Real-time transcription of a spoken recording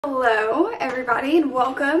Hello everybody and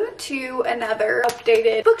welcome to another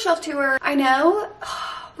updated bookshelf tour. I know,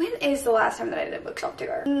 when is the last time that I did a bookshelf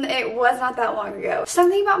tour? It was not that long ago.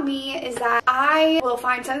 Something about me is that I will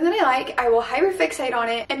find something that I like, I will hyperfixate on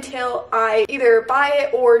it until I either buy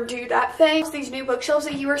it or do that thing. These new bookshelves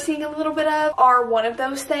that you are seeing a little bit of are one of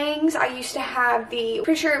those things. I used to have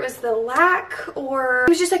pretty sure it was the LAC, or it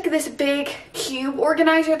was just like this big cube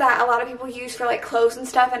organizer that a lot of people use for like clothes and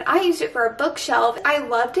stuff, and I used it for a bookshelf. I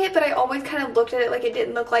loved it, but I always kind of looked at it like it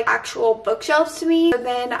didn't look like actual bookshelves to me. So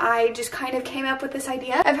then I just kind of came up with this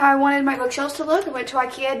idea of how I wanted my bookshelves to look. I went to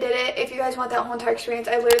IKEA, did it. If you guys want that whole entire experience,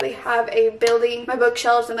 I literally have a building my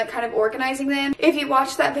bookshelves and like kind of organizing them. If you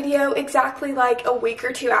watched that video, exactly like a week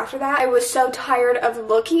or two after that, I was so tired of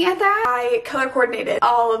looking at that, I color coordinated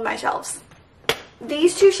all of my shelves.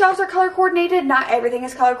 These two shelves are color coordinated. Not everything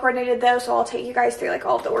is color coordinated though, so I'll take you guys through like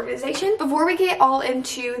all of the organization. Before we get all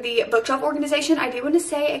into the bookshelf organization, I do want to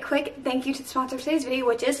say a quick thank you to the sponsor of today's video,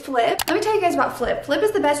 which is Flip. Let me tell you guys about Flip. Flip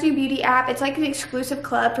is the best new beauty app. It's like an exclusive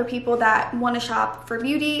club for people that want to shop for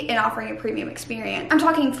beauty and offering a premium experience. I'm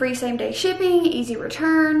talking free same-day shipping, easy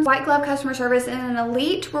returns, white glove customer service, and an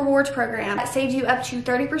elite rewards program that saves you up to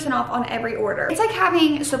 30% off on every order. It's like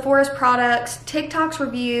having Sephora's products, TikTok's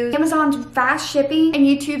reviews, Amazon's fast shipping, and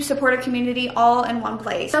YouTube's supportive community all in one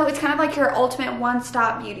place. So it's kind of like your ultimate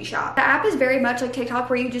one-stop beauty shop. The app is very much like TikTok,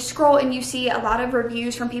 where you just scroll and you see a lot of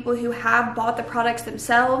reviews from people who have bought the products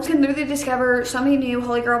themselves. You can literally discover so many new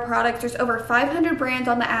Holy Grail products. There's over 500 brands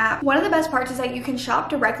on the app. One of the best parts is that you can shop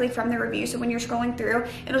directly from the review. So when you're scrolling through,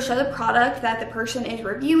 it'll show the product that the person is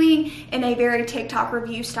reviewing in a very TikTok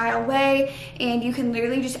review style way, and you can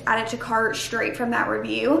literally just add it to cart straight from that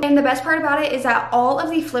review. And the best part about it is that all of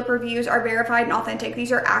the Flip reviews are verified and authentic.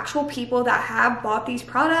 These are actual people that have bought these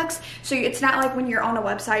products, so it's not like when you're on a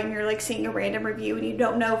website and you're like seeing a random review and you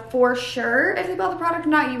don't know for sure if they bought the product or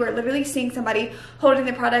not. You are literally seeing somebody holding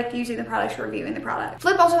the product, using the product, reviewing the product.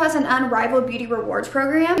 Flip also has an unrivaled beauty rewards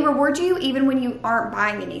program. They reward you even when you aren't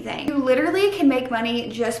buying anything. You literally can make money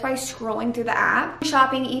just by scrolling through the app.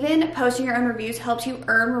 Shopping, even posting your own reviews, helps you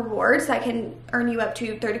earn rewards that can earn you up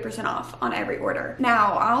to 30% off on every order.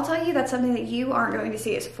 Now, I'll tell you that's something that you aren't going to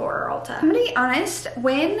see at Sephora or Ulta. I'm gonna be honest,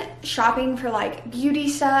 when shopping for like beauty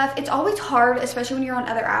stuff, it's always hard, especially when you're on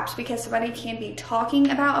other apps, because somebody can be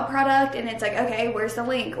talking about a product and it's like, okay, where's the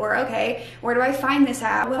link? Or okay, where do I find this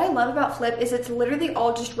at? What I love about Flip is it's literally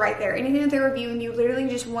all just right there. Anything that they're reviewing, you literally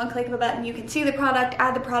just one click of a button, you can see the product,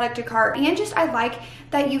 add the product to cart. And just I like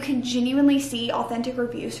that you can genuinely see authentic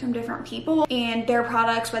reviews from different people and their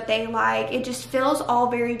products, what they like. It just feels all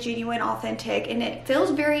very genuine, authentic, and it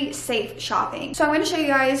feels very safe shopping. So I'm going to show you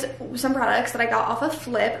guys some products that I got off of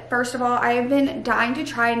Flip. First of all, I have been dying to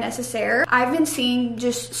try Necessaire. I've been seeing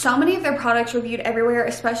just so many of their products reviewed everywhere,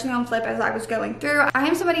 especially on Flip as I was going through. I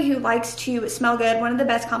am somebody who likes to smell good. One of the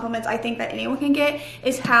best compliments I think that anyone can get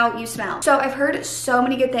is how you smell. So I've heard so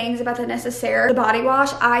many good things about the Necessaire, the body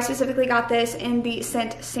wash. I specifically got this in the scent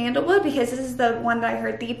Sandalwood because this is the one that I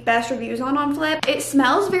heard the best reviews on Flip. It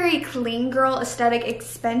smells very clean girl aesthetic,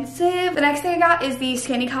 expensive. The next thing I got is the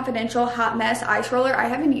Skinny Confidential Hot Mess Ice Roller. I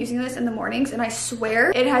have been using this in the mornings and I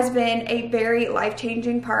swear it has been a very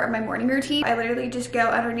life-changing part of my morning routine. I literally just go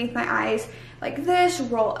underneath my eyes like this,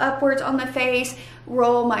 roll upwards on the face,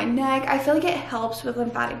 roll my neck. I feel like it helps with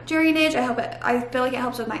lymphatic drainage. I feel like it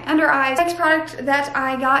helps with my under eyes. Next product that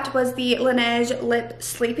I got was the Laneige Lip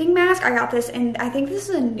Sleeping Mask. I got this in, I think this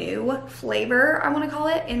is a new flavor, I want to call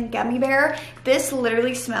it, in Gummy Bear. This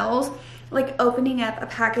literally smells like opening up a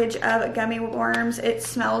package of gummy worms. It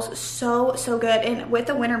smells so good. And with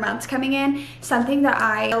the winter months coming in, something that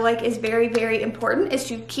I feel like is very important is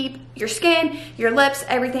to keep your skin, your lips,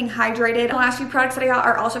 everything hydrated. The last few products that I got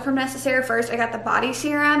are also from Necessaire. First, I got the body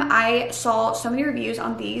serum. I saw so many reviews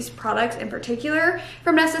on these products in particular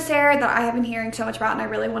from Necessaire that I have been hearing so much about, and I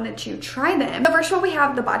really wanted to try them. So first of all, we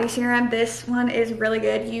have the body serum. This one is really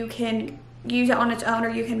good. You can use it on its own or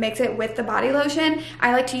you can mix it with the body lotion.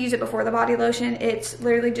 I like to use it before the body lotion. It's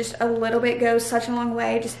literally just a little bit, goes such a long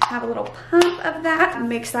way. Just have a little pump of that,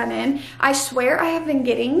 mix that in. I swear I have been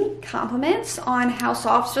getting compliments on how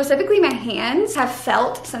soft, specifically my hands, have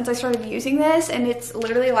felt since I started using this, and it's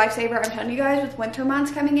literally a lifesaver. I'm telling you guys, with winter months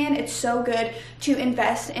coming in, it's so good to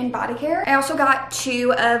invest in body care. I also got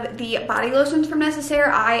 2 of the body lotions from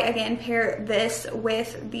Necessaire. I again pair this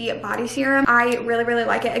with the body serum. I really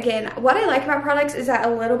like it. Again, what I like about products is that a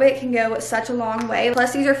little bit can go such a long way.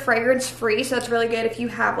 Plus these are fragrance free, so that's really good if you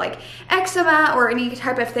have like eczema or any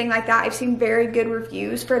type of thing like that. I've seen very good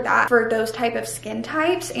reviews for that, for those type of skin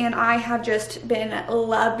types, and I have just been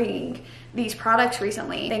loving these products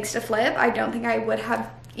recently. Thanks to Flip, I don't think I would have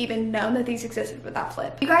even known that these existed without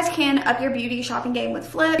Flip. You guys can up your beauty shopping game with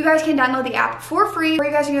Flip. You guys can download the app for free, or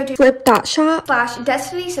you guys can go to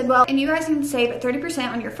flip.shop/des.sidwell, and you guys can save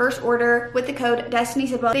 30% on your first order with the code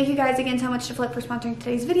des.sidwell. Thank you guys again so much to Flip for sponsoring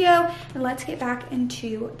today's video, and let's get back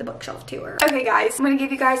into the bookshelf tour. Okay guys, I'm gonna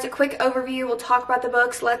give you guys a quick overview. We'll talk about the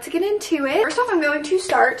books. Let's get into it. First off, I'm going to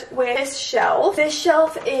start with this shelf. This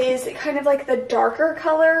shelf is kind of like the darker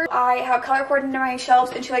color. I have color coordinated my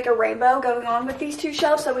shelves into like a rainbow going on with these two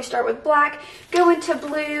shelves. So we start with black, go into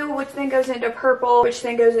blue, which then goes into purple, which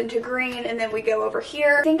then goes into green, and then we go over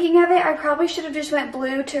here. Thinking of it, I probably should have just went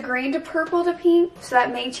blue to green to purple to pink, so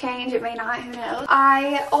that may change, it may not, who knows.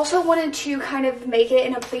 I also wanted to kind of make it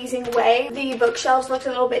in a pleasing way. The bookshelves looked a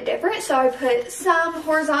little bit different, so I put some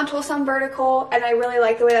horizontal, some vertical, and I really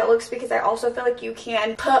like the way that looks because I also feel like you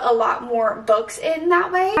can put a lot more books in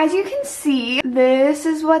that way. As you can see, this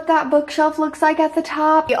is what that bookshelf looks like at the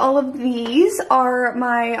top. All of these are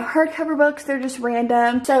my hardcover books. They're just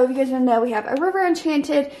random. So if you guys want to know, we have A River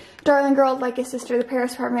Enchanted, Darling Girl, Like a Sister, The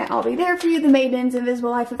Paris Apartment, I'll Be There For You, The Maidens,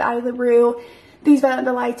 Invisible Life of Addie LaRue, These Violent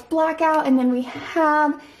Delights, Blackout, and then we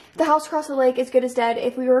have The House Across the Lake, As Good as Dead,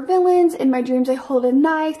 If We Were Villains, In My Dreams I Hold a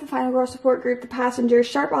Knife, The Final Girl Support Group, The Passengers,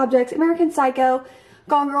 Sharp Objects, American Psycho,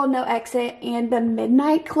 Gone Girl, No Exit, and The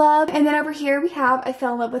Midnight Club. And then over here we have I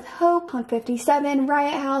Fell in Love with Hope, on 57,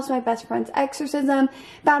 Riot House, My Best Friend's Exorcism,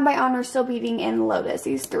 Bound by Honor, Still Beating, and Lotus.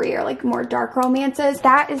 These three are like more dark romances.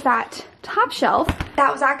 That is that top shelf.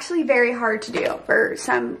 That was actually very hard to do for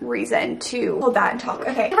some reason, to hold that and talk.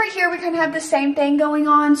 Okay, right here we kind of have the same thing going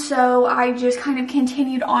on, so I just kind of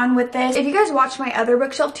continued on with this. If you guys watched my other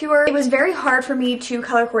bookshelf tour, it was very hard for me to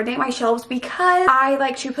color coordinate my shelves because I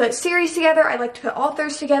like to put series together, I like to put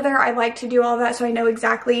authors together, I like to do all that so I know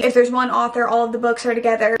exactly if there's one author, all of the books are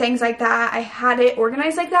together, things like that. I had it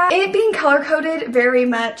organized like that. It being color coded very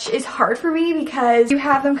much is hard for me because you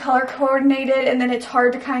have them color coordinated and then it's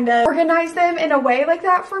hard to kind of organize them in a way like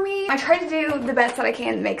that for me. I try to do the best that I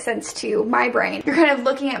can to make sense to my brain. You're kind of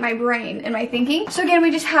looking at my brain and my thinking. So again,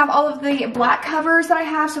 we just have all of the black covers that I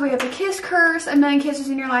have. So we have the Kiss Curse, A Million Kisses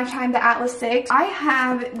in Your Lifetime, the Atlas 6. I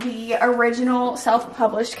have the original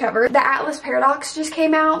self-published cover. The Atlas Paradox just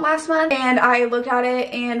came out last month and I looked at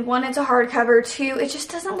it, and one, it's a hardcover, two, it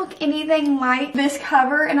just doesn't look anything like this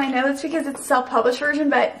cover, and I know it's because it's a self-published version,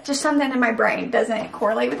 but just something in my brain doesn't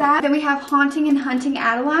correlate with that. Then we have Haunting and Hunting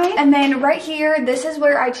Adeline, and then right here, this is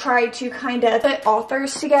where I try to kind of put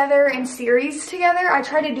authors together and series together. I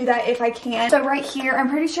try to do that if I can. So right here, I'm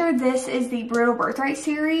pretty sure this is the Brutal Birthright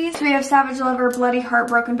series. So we have Savage Lover, Bloody Heart,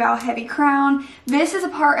 Broken Vow, Heavy Crown. This is a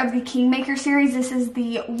part of the Kingmaker series. This is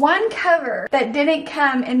the one cover that didn't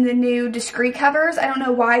come in the new discreet covers. I don't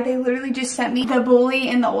know why. They literally just sent me the Bully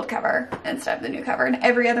in the old cover instead of the new cover, and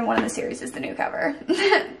every other one in the series is the new cover.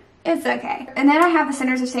 It's okay. And then I have the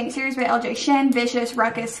Centers of Saint series by L.J. Shin, Vicious,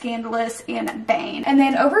 Ruckus, Scandalous, and Bane. And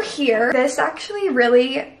then over here, this actually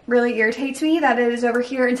really irritates me that it is over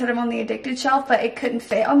here instead of on the Addicted shelf, but it couldn't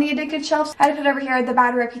fit on the Addicted shelf. I had to put it over here, the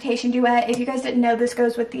Bad Reputation duet. If you guys didn't know, this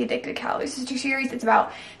goes with the Addicted Calorie Sister series. It's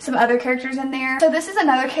about some other characters in there. So this is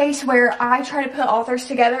another case where I try to put authors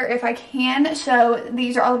together if I can. So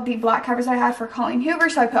these are all of the black covers I have for Colleen Hoover,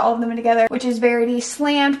 so I put all of them together, which is Verity,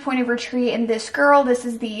 Slammed, Point of Retreat, and This Girl. This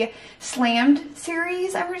is the Slammed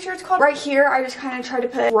series, I'm pretty sure it's called. Right here, I just kind of try to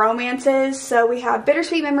put romances. So we have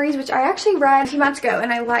Bittersweet Memories, which I actually read a few months ago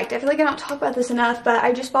and I liked. I feel like I don't talk about this enough, but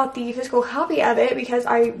I just bought the physical copy of it because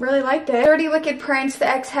I really liked it. 30 Wicked Prince, The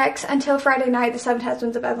Ex-Hex, Until Friday Night, The Seven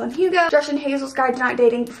Husbands of Evelyn Hugo, Josh and Hazel's Guide to Not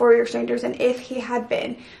Dating, Before We Were Strangers, and If He Had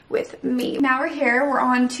Been With Me. Now we're here, we're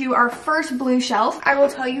on to our first blue shelf. I will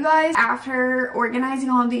tell you guys, after organizing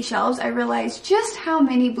all of these shelves, I realized just how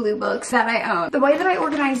many blue books that I own. The way that I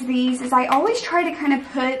organize these is I always try to kind of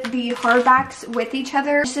put the hardbacks with each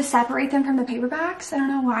other just to separate them from the paperbacks. I don't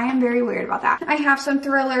know why, I'm very weird about that. I have some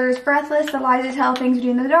thrillers, Breathless, The Lies I Tell, Things We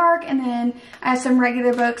Do in the Dark, and then I have some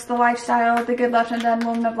regular books, The Lifestyle, The Good Left Undone,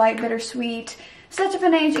 Woman of Light, Bittersweet, Such a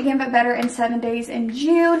Fun Age, Again But Better, and 7 Days in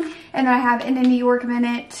June. And then I have In a New York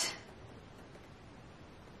Minute,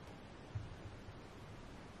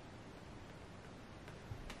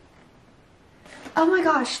 oh my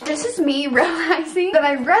gosh, this is me realizing that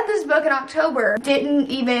I read this book in October.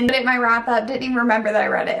 Didn't even put it in my wrap up, didn't even remember that I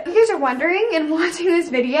read it. If you guys are wondering and watching this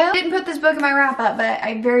video, didn't put this book in my wrap up, but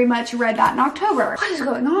I very much read that in October. What is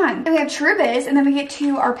going on? And we have Trubis, and then we get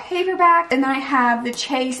to our paperback, and then I have The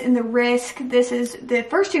Chase and The Risk. This is the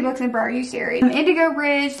first two books in the Brer You series. Indigo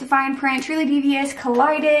Ridge, The Fine Print, Truly Devious,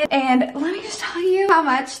 Collided, and let me just tell you how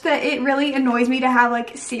much that it really annoys me to have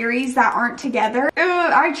like series that aren't together.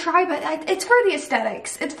 I try, but it's for the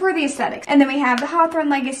aesthetics. It's for the aesthetics. And then we have the Hawthorne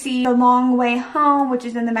Legacy, The Long Way Home, which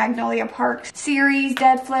is in the Magnolia Parks series.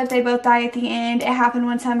 Dead Flip, They Both Die at the End, It Happened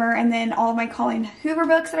One Summer, and then all of my Colleen Hoover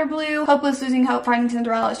books that are blue. Hopeless, Losing Hope, Finding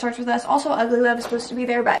Cinderella, It Starts With Us. Also, Ugly Love is supposed to be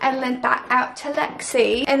there, but I lent that out to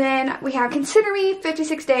Lexi. And then we have Consider Me,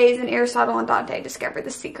 56 Days, and Aristotle and Dante Discover the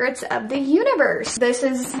Secrets of the Universe. This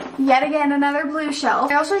is yet again another blue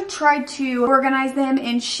shelf. I also tried to organize them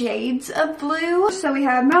in shades of blue. So we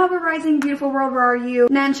have Malibu Rising, Beautiful World, Where Are You,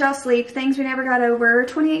 None Shall Sleep, Things We Never Got Over,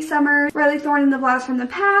 28 Summers, Riley Thorne and the Blast from the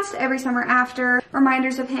Past, Every Summer After,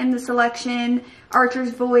 Reminders of Him, The Selection,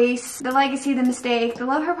 Archer's Voice, The Legacy, The Mistake, The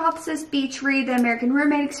Love Hypothesis, Beach Read, The American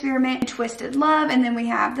Roommate Experiment, Twisted Love, and then we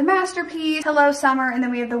have The Masterpiece, Hello Summer, and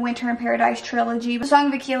then we have the Winter in Paradise trilogy, The Song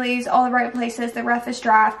of Achilles, All the Right Places, The Roughest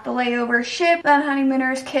Draft, The Layover, Ship, The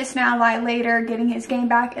Honeymooners, Kiss Now, Lie Later, Getting His Game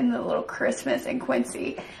Back, and the Little Christmas and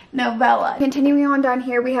Quincy novella. Continuing on down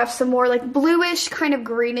here, we have some more like bluish, kind of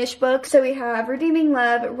greenish books. So we have Redeeming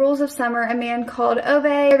Love, Rules of Summer, A Man Called Ove,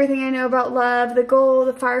 Everything I Know About Love, The Goal,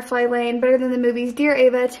 The Firefly Lane, Better Than the Movies, Dear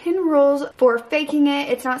Ava, 10 Rules for Faking It,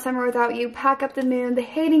 It's Not Summer Without You, Pack Up the Moon, The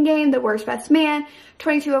Hating Game, The Worst Best Man,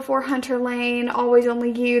 2204 Hunter Lane, Always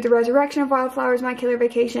Only You, The Resurrection of Wildflowers, My Killer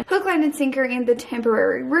Vacation, Hook, Line, and Sinker, and The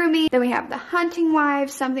Temporary Roomie. Then we have The Hunting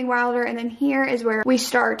Wives, Something Wilder, and then here is where we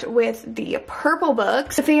start with the purple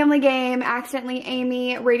books. The Family Game, Accidentally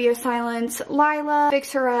Amy, Radio Silence, Lila,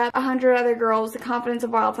 Fix Her Up, 100 Other Girls, The Confidence of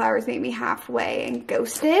Wildflowers, Meet Me Halfway, and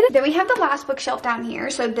Ghosted. Then we have the last bookshelf down here.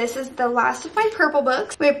 So this is the last of my purple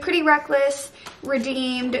books. We have Pretty Reckless,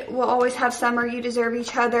 Redeemed, We'll Always Have Summer, You Deserve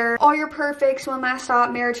Each Other, All Your Perfects, One Last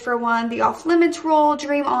Stop, Marriage for One, The Off Limits Rule,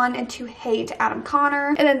 Dream On, and To Hate, Adam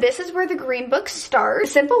Connor. And then this is where the green books start.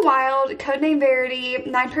 Simple Wild, Codename Verity,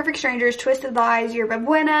 9 Perfect Strangers, Twisted Lies, Yerba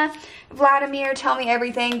Buena, Vladimir, Tell Me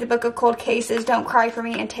Everything, The Book of Cold Cases, Don't Cry For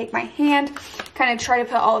Me, and Take My Hand. Kind of try to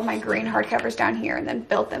put all of my green hardcovers down here and then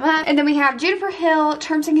build them up. And then we have Juniper Hill,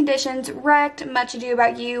 Terms and Conditions, Wrecked, Much Ado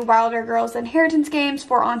About You, Wilder Girls, The Inheritance Games,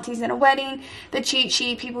 4 Aunties and a Wedding, The Cheat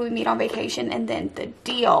Sheet, People We Meet on Vacation, and then The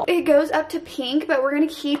Deal. It goes up to pink, but we're going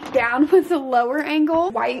to keep down with the lower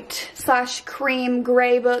angle, white / cream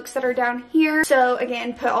gray books that are down here. So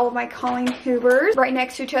again, put all of my Colleen Hoovers right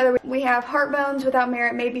next to each other. We have Heartbones, Without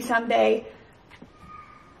Merit, Maybe Someday.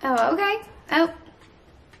 Oh, okay.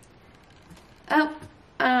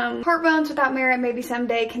 Heartbones, Without Merit, Maybe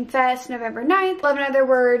Someday, Confess, November 9th, Love and Other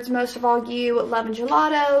Words, Most of All You, Love and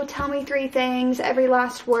Gelato, Tell Me 3 Things, Every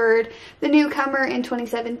Last Word, The Newcomer in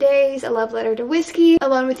 27 Days, A Love Letter to Whiskey,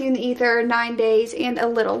 Alone with You in the Ether, 9 Days, and A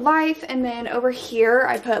Little Life. And then over here,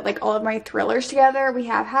 I put like all of my thrillers together. We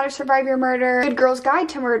have How to Survive Your Murder, Good Girl's Guide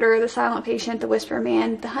to Murder, The Silent Patient, The Whisper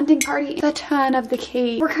Man, The Hunting Party, The Ton of the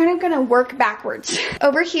Key. We're kind of gonna work backwards.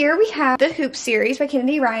 Over here, we have the Hoop series by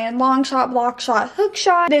Kennedy Ryan, Long Shot, Block Shot, Hook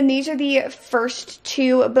Shot. Then these are the first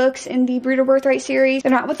 2 books in the Brutal Birthright series.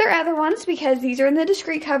 They're not with their other ones because these are in the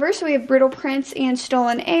discrete cover. So we have Brutal Prince and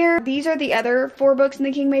Stolen Heir. These are the other 4 books in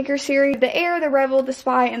the Kingmaker series. The Heir, The Rebel, The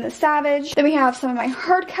Spy, and The Savage. Then we have some of my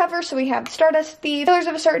hardcovers. So we have Stardust Thief, Killers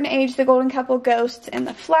of a Certain Age, The Golden Couple, Ghosts, and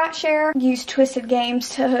The Flat Share. Use Twisted Games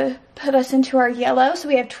to put us into our yellow. So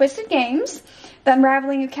we have Twisted Games, The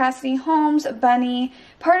Unraveling of Cassidy Holmes, Bunny,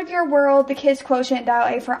 Part of Your World, The Kids Quotient,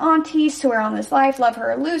 Dial A for Aunties, To Wear on This Life, Love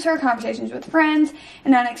Her or Lose Her, Conversations with Friends,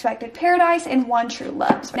 An Unexpected Paradise, and One True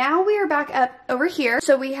Love. So now we are back up over here.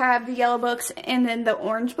 So we have the yellow books and then the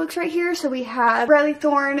orange books right here. So we have Riley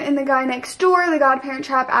Thorne and The Guy Next Door, The Godparent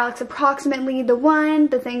Trap, Alex Approximately, The One,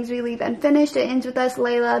 The Things We Leave Unfinished, It Ends With Us,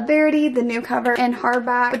 Layla, Verity, the new cover and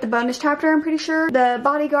hardback with the bonus chapter, I'm pretty sure, The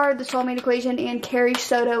Bodyguard, The Soulmate Equation, and Carrie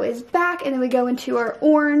Soto is back. And then we go into our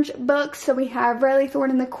orange books. So we have Riley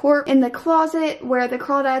Thorne in the Court, In the Closet, Where the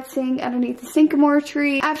Crawdads Sing Underneath the Sycamore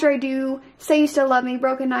Tree, After I Do, Say You Still Love Me,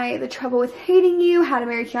 Broken Night, The Trouble with Hating You, How to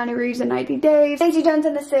Marry Keanu Reeves in 90 Days, Daisy Jones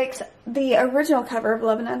and the Six, the original cover of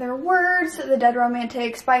Love and Other Words, The Dead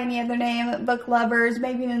Romantics, By Any Other Name, Book Lovers,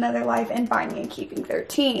 Maybe in Another Life, and Binding and Keeping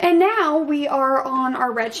 13. And now we are on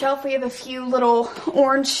our red shelf. We have a few little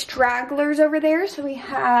orange stragglers over there. So we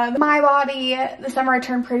have My Body, The Summer I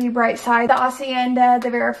Turned Pretty, Bright Side, The Hacienda, The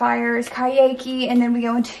Verifiers, Kayaki, and then we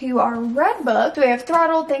go into our red book. So we have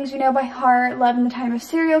Throttled, Things We Know by Heart, Love in the Time of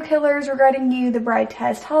Serial Killers, Regretting You, The Bride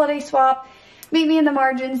Test, Holiday Swap, Meet Me in the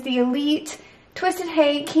Margins, The Elite, Twisted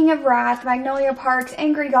Hate, King of Wrath, Magnolia Parks,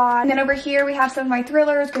 Angry God. And then over here we have some of my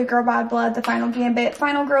thrillers, Good Girl, Bad Blood, The Final Gambit,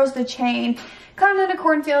 Final Girls, The Chain, Continent of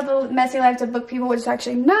Cornfield, The Messy Lives of Book People, which is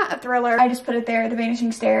actually not a thriller. I just put it there, The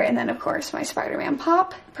Vanishing Stair, and then of course my Spider-Man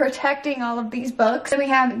pop protecting all of these books. Then we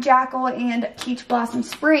have Jackal and Peach Blossom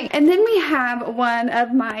Spring. And then we have one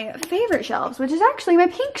of my favorite shelves, which is actually my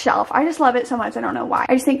pink shelf. I just love it so much. I don't know why.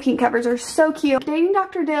 I just think pink covers are so cute. Dating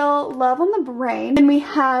Dr. Dill, Love on the Brain. Then we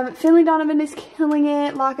have Finley Donovan is Killing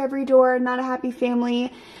It, Lock Every Door, Not a Happy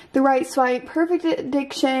Family, The Right Swipe, Perfect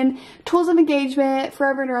Addiction, Tools of Engagement,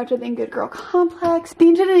 Forever Interrupted, and Good Girl Complex, The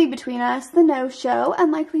Infinity Between Us, The No Show,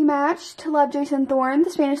 Unlikely Match, To Love Jason Thorne, The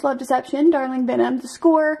Spanish Love Deception, Darling Venom, The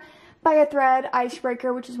Score, By a Thread,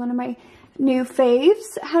 Icebreaker, which is one of my new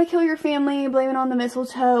faves, How to Kill Your Family, Blame It on the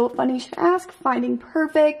Mistletoe, Funny You Should Ask, Finding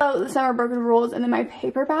Perfect, Oh, The Summer Broken Rules, and then my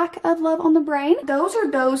paperback of Love on the Brain.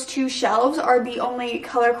 Those two shelves are the only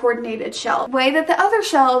color coordinated shelf. The way that the other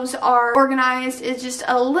shelves are organized is just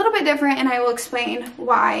a little bit different, and I will explain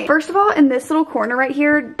why. First of all, in this little corner right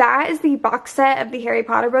here, that is the box set of the Harry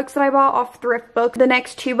Potter books that I bought off Thrift Book, the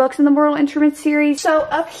next 2 books in the Mortal Instruments series. So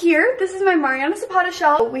up here, this is my Mariana Zapata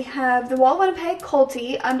shelf. We have The Wall Winnipeg,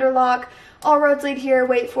 Colty, Underlock, All Roads Lead Here,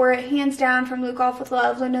 Wait For It, Hands Down, From Luke Off with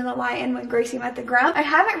Love, Luna and the Lion, When Gracie Met the Grump. I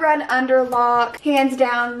haven't read Underlock, Hands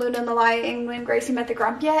Down, Luna and the Lion, and When Gracie Met the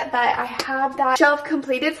Grump yet, but I have that shelf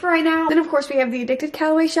completed for right now. Then of course we have the Addicted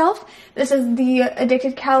Calloway shelf. This is the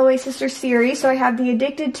Addicted Calloway Sister series, so I have the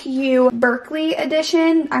Addicted to You Berkeley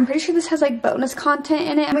edition. I'm pretty sure this has like bonus content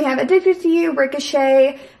in it. And we have Addicted to You,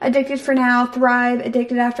 Ricochet, Addicted for Now, Thrive,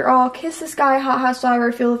 Addicted After All, Kiss the Sky, Hot House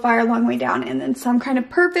Flower, Feel the Fire, Long Way Down, and then Some Kind of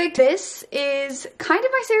Perfect. This is kind of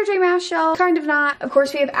my Sarah J Maas shelf, kind of not. Of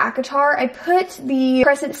course we have ACOTAR. I put the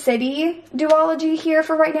Crescent City duology here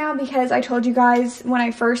for right now because I told you guys when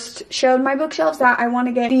I first showed my bookshelves that I want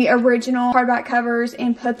to get the original hardback covers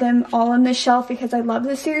and put them all on this shelf because I love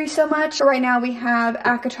this series so much. So right now we have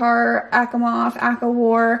ACOTAR, ACOMOF,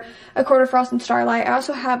 ACOWAR, A Court of Frost and Starlight. I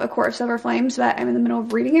also have A Court of Silver Flames, but I'm in the middle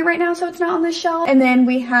of reading it right now, so it's not on this shelf. And then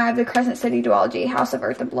we have the Crescent City duology, House of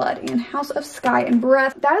Earth and Blood, and House of Sky and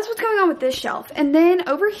Breath. That is what's going on with this shelf. And then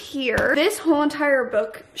over here, this whole entire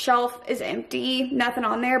bookshelf is empty, nothing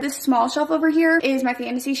on there. This small shelf over here is my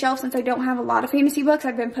fantasy shelf. Since I don't have a lot of fantasy books,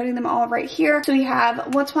 I've been putting them all right here. So we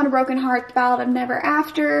have Once Upon a Broken Heart, The Ballad of Never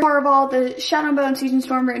After, Horrible, The Shadow and Bone, Season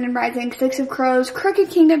Storm, Written and Rising, Six of Crows,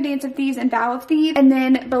 Crooked Kingdom, Dance of Thieves, and Vow of Thieves. And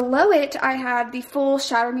then below it, I have the full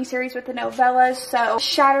Shatter Me series with the novellas. So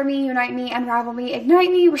Shatter Me, Unite Me, Unravel Me,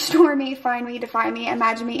 Ignite Me, Restore Me, Find Me, Defy Me,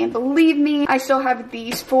 Imagine Me, and Believe Me. I still have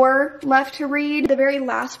these 4 left to read. The very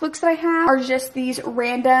last books that I have are just these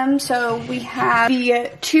random. So we have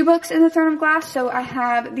the 2 books in the Throne of Glass. So I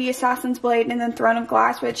have the Assassin's Blade and then Throne of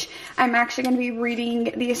Glass, which I'm actually going to be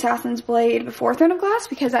reading the Assassin's Blade before Throne of Glass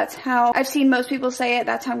because that's how I've seen most people say it.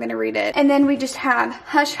 That's how I'm going to read it. And then we just have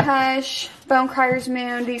Hush Hush, Bone Crier's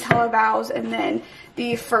Moon, These Hollow Vows, and then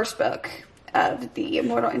the first book of the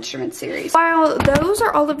Immortal Instruments series. While those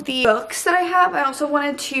are all of the books that I have, I also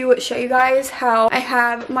wanted to show you guys how I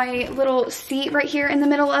have my little seat right here in the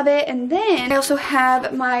middle of it, and then I also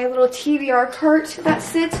have my little TBR cart that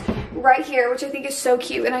sits right here, which I think is so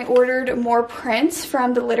cute. And I ordered more prints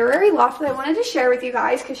from the Literary Loft that I wanted to share with you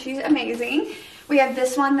guys because she's amazing. We have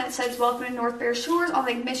this one that says, Welcome to North Bear Shores on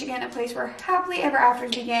Lake Michigan, a place where happily ever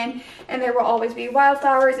afters begin, and there will always be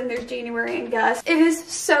wildflowers, and there's January and Gus. It is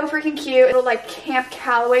so freaking cute. Little like Camp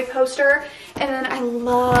Calloway poster. And then I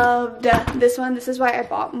loved this one. This is why I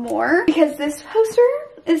bought more, because this poster,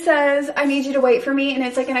 it says, I need you to wait for me, and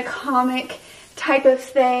it's like in a comic type of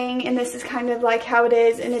thing, and this is kind of like how it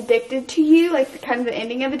is in Addicted to You, like kind of the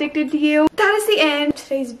ending of Addicted to You. That is the end of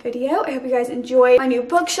today's video. I hope you guys enjoyed my new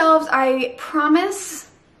bookshelves. I promise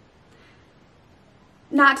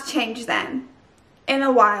not to change them in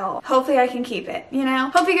a while. Hopefully I can keep it, you know?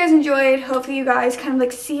 Hope you guys enjoyed. Hopefully you guys kind of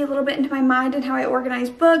like see a little bit into my mind and how I organize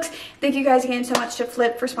books. Thank you guys again so much to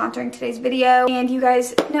Flip for sponsoring today's video. And you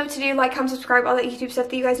guys know what to do. Like, comment, subscribe, all that YouTube stuff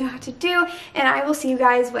that you guys know how to do. And I will see you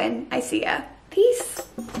guys when I see ya. Peace.